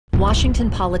Washington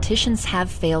politicians have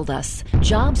failed us.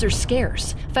 Jobs are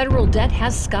scarce. Federal debt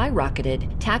has skyrocketed.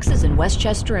 Taxes in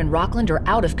Westchester and Rockland are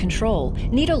out of control.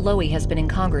 Nita Lowey has been in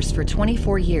Congress for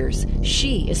 24 years.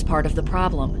 She is part of the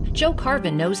problem. Joe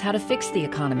Carvin knows how to fix the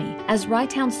economy. As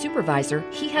Rye-Town supervisor,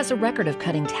 he has a record of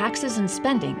cutting taxes and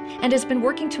spending and has been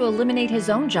working to eliminate his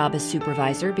own job as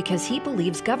supervisor because he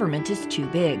believes government is too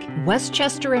big.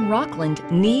 Westchester and Rockland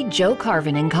need Joe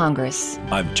Carvin in Congress.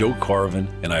 I'm Joe Carvin,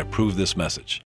 and I approve this message.